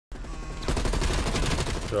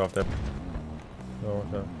Get off that. No,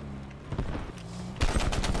 okay.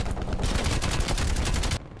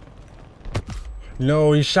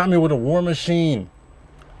 No, he shot me with a war machine.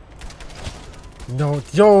 No,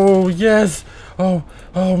 yo, yes. Oh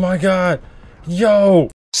my God. Yo.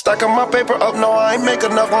 Stacking my paper up, no, I ain't make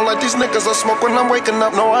enough. All like these niggas I smoke when I'm waking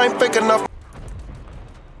up. No, I ain't fake enough.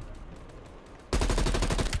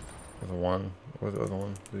 There's one. What's the other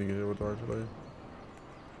one? Did he get hit with the artillery?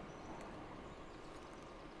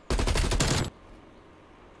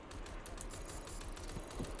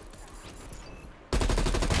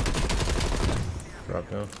 Drop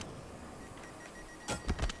down.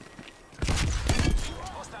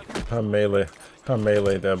 I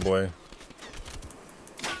meleeed that boy.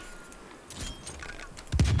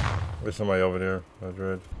 There's somebody over there. That's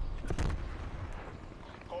red.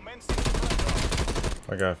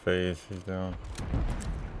 I got phase. He's down.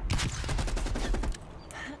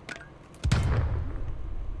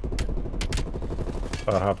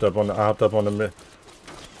 I hopped up on that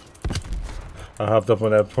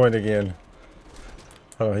point again.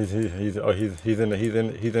 Oh, he's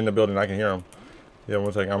in the building. I can hear him. Yeah,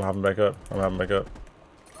 1 second. I'm hopping back up.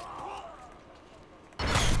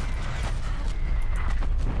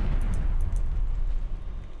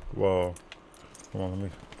 Whoa. Come on, let me.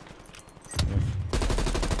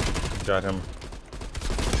 Got him.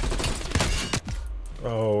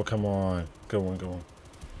 Oh, come on. Good one.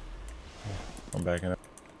 I'm backing up.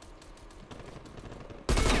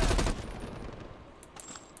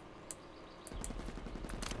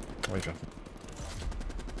 Wait up.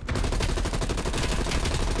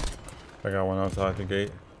 I got one outside the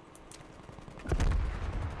gate.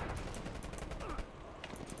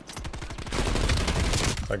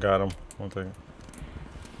 I got him. 1 second.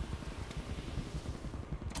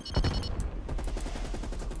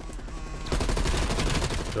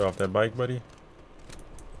 Get off that bike, buddy.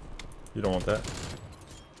 You don't want that.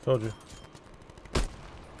 Told you.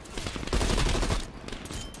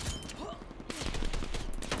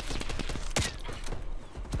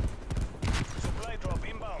 Supply drop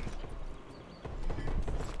inbound.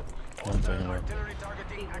 1 second, bro.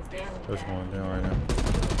 This going down right now.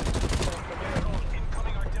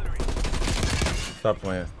 Stop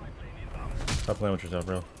playing. Stop playing with yourself,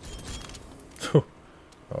 bro.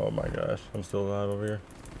 Oh my gosh, I'm still alive over here.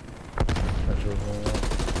 Not sure what's going on.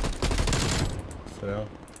 Sit down.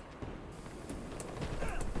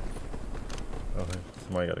 Okay,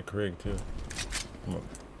 somebody got a Krieg too. Come up.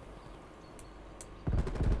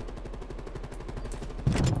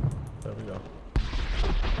 There we go.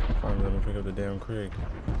 Finally let me pick up the damn Krieg.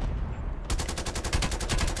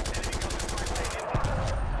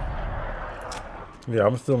 Yeah,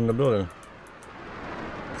 I'm still in the building.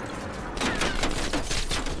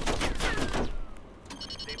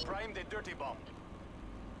 They primed the dirty bomb.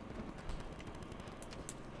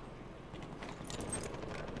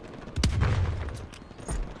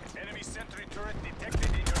 Enemy sentry turret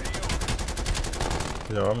detected in your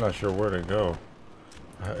AO. Yo, I'm not sure where to go.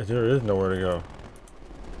 There is nowhere to go.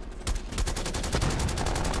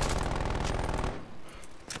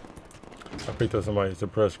 I picked up somebody's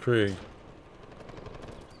suppressed Krieg.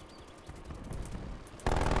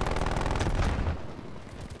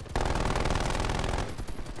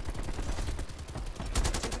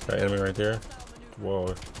 Got enemy right there.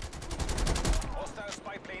 Whoa. Hostile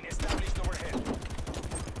spy plane established overhead.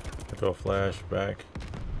 I throw a flash back.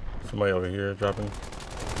 Somebody over here dropping.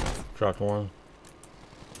 Dropped one.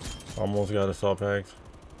 Almost got assault packs.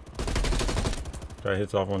 Got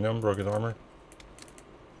hits off on him, broke his armor.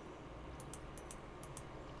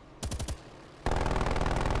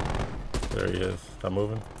 There he is. Stop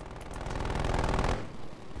moving.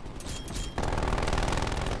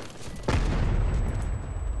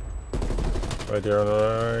 Right there,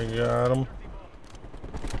 I got him.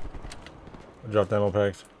 I dropped ammo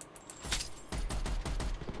packs.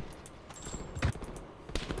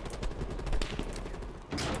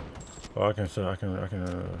 Oh, I can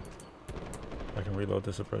reload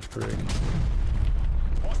this suppressed Krieg.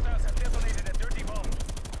 Hostiles have detonated a dirty bomb.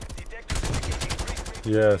 Detectors indicating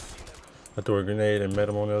free. Yes, I threw a grenade and met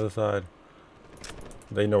him on the other side.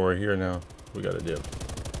 They know we're here now. We got a dip.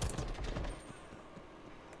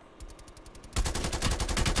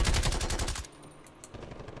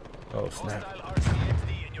 Oh snap! Hostile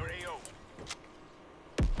RCXD in your AO.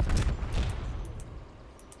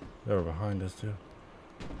 They were behind us too.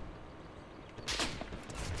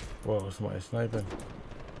 Whoa, somebody sniping.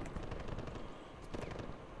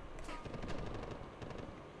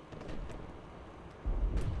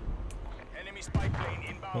 Enemy spy plane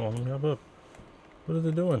inbound. Hold on, let me hop up. What is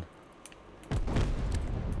it doing?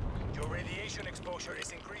 Your radiation Radiation exposure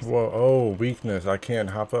is increasing. Whoa, oh, weakness. I can't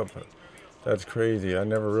hop up. That's crazy. I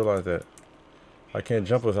never realized that. I can't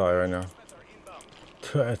jump as high right now.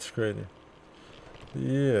 That's crazy.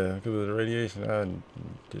 Yeah, because of the radiation. I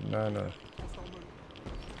did not know.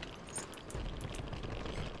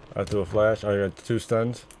 I threw a flash. I got 2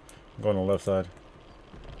 stuns. I'm going on the left side.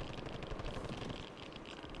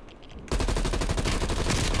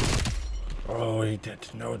 Oh, he did.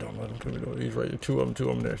 No, don't let him do it. He's right here. 2 of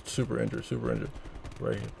them there. Super injured.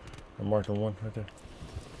 Right here. I marked him 1 right there.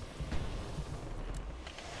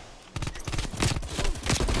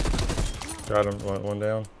 Got him. 1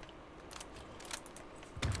 down.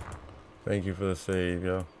 Thank you for the save,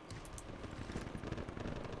 yo.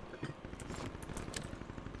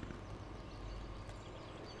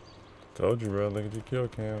 Told you, bro. Look at your kill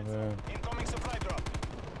cam, man. Incoming supply drop.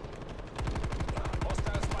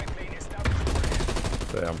 Hostile spy plane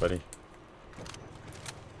established. Damn, buddy.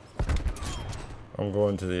 I'm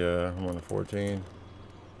going to the, I'm on the 14.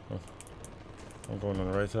 I'm going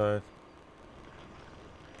on the right side.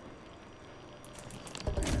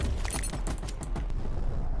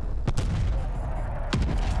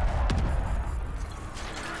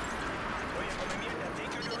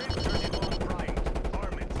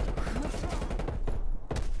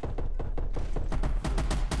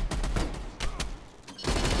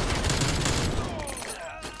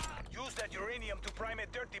 To prime a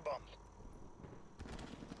dirty bomb.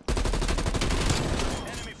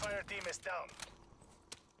 Enemy fire team is down.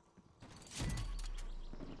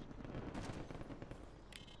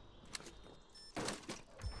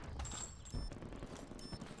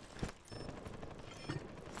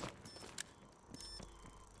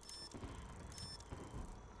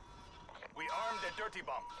 We armed a dirty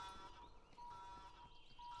bomb.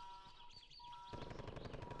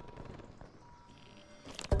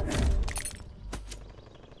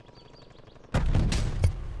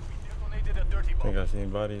 I think I seen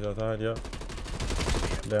bodies outside, yep.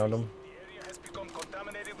 Downed them. The area has become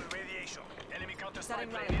contaminated with radiation. Enemy counter spy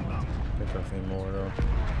plane inbound. I think I seen more though.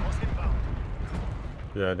 Host inbound.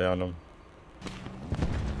 Yeah, I downed them.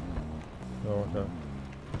 Oh, okay.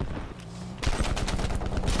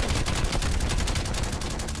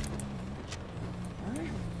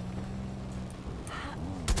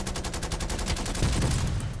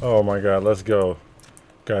 Oh my god, let's go.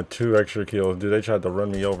 Got 2 extra kills. Dude, they tried to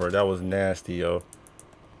run me over. That was nasty, yo.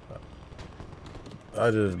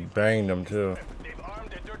 I just banged them, too. They've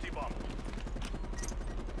armed a dirty bomb.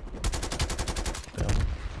 Damn.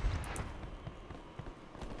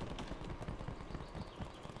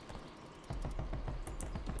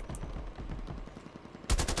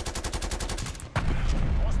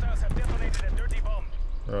 Hostiles have detonated a dirty bomb.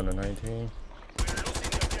 We're on the 19. We're losing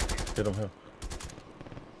the objective. Get him here.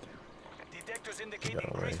 Detectors indicate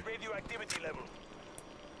increased radioactivity level.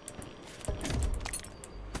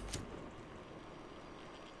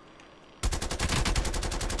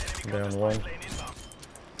 Down 1.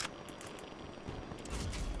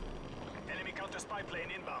 Enemy counter spy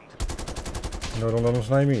plane inbound. No, don't let him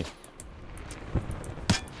snipe me.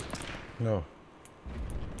 No.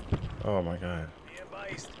 Oh my god. Be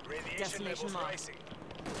advised, radiation levels rising.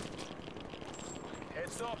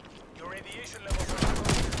 Heads up, your radiation levels are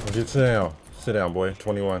rising. Get sit down. Sit down, boy.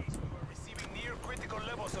 21. We're receiving near critical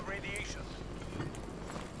levels of radiation.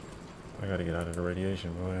 I gotta get out of the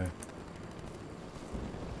radiation, boy.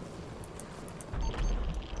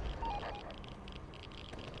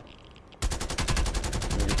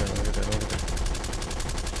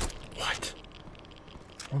 What?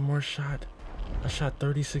 1 more shot. I shot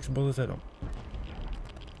 36 bullets at him.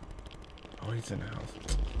 Oh, he's in the house.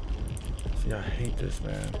 See, I hate this,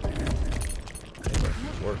 man. I hate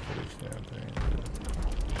making work for this damn thing.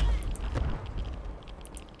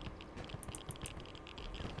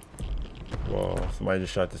 Whoa, somebody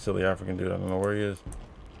just shot the silly African dude. I don't know where he is.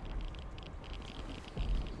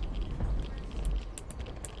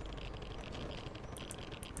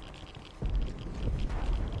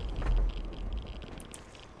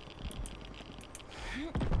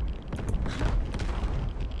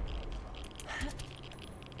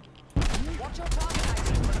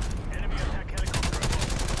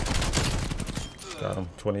 Got him.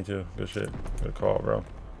 22. Good shit. Good call, bro.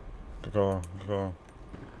 Good call. Good call.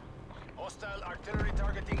 Hostile artillery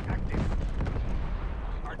targeting active.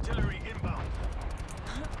 Artillery inbound.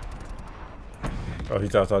 Oh,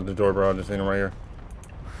 he's outside the door, bro. I just seen him right here.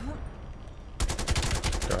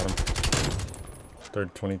 Got him.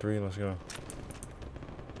 23. Let's go.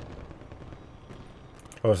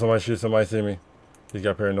 Oh, somebody shoot. Somebody see me. He's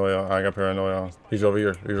got paranoia. I got paranoia. He's over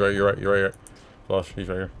here. He's right. You're right. You're right here. Flush. He's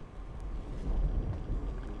right here.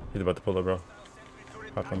 He's about to pull up, bro.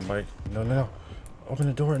 Hop on the bike. No, no, no. Open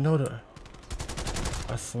the door. No,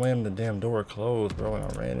 I slammed the damn door closed, bro, and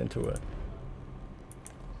I ran into it.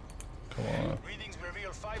 Come on. Readings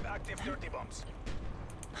reveal 5 active dirty bombs.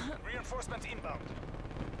 Reinforcements inbound.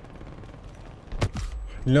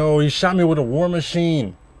 No, he shot me with a war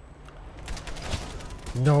machine.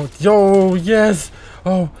 No, yo, yes.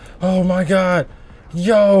 Oh my God.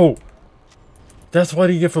 Yo. That's what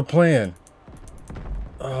he get for playing.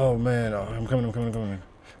 Oh man, oh, I'm coming.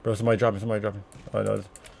 Bro, somebody dropping. Oh no.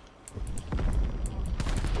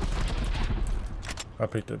 I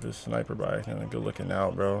picked up this sniper by accident. Good looking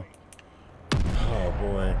out, bro. Oh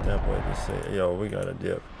boy, that boy just said, yo, we gotta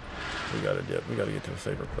dip. We gotta get to a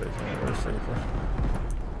safer place. We're safer.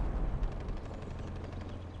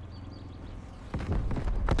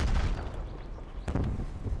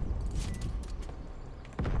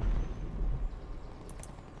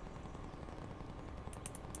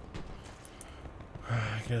 I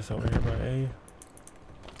guess over here by A.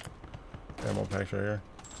 Ammo packs right here.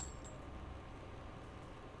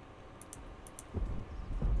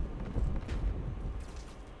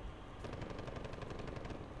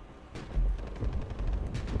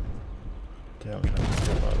 Damn, I'm trying to get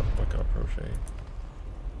a lot of fuck up crochet.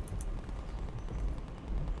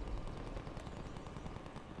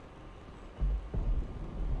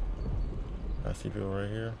 I see people right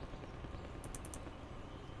here.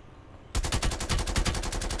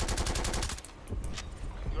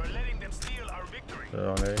 You're letting them steal our victory. They're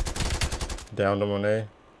on A. Downed them on A.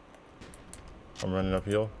 I'm running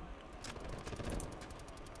uphill.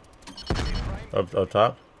 Up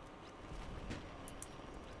top.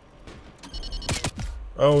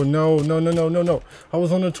 Oh no. I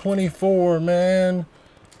was on the 24, man.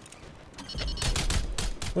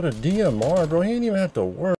 What a DMR, bro. He didn't even have to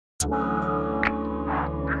work.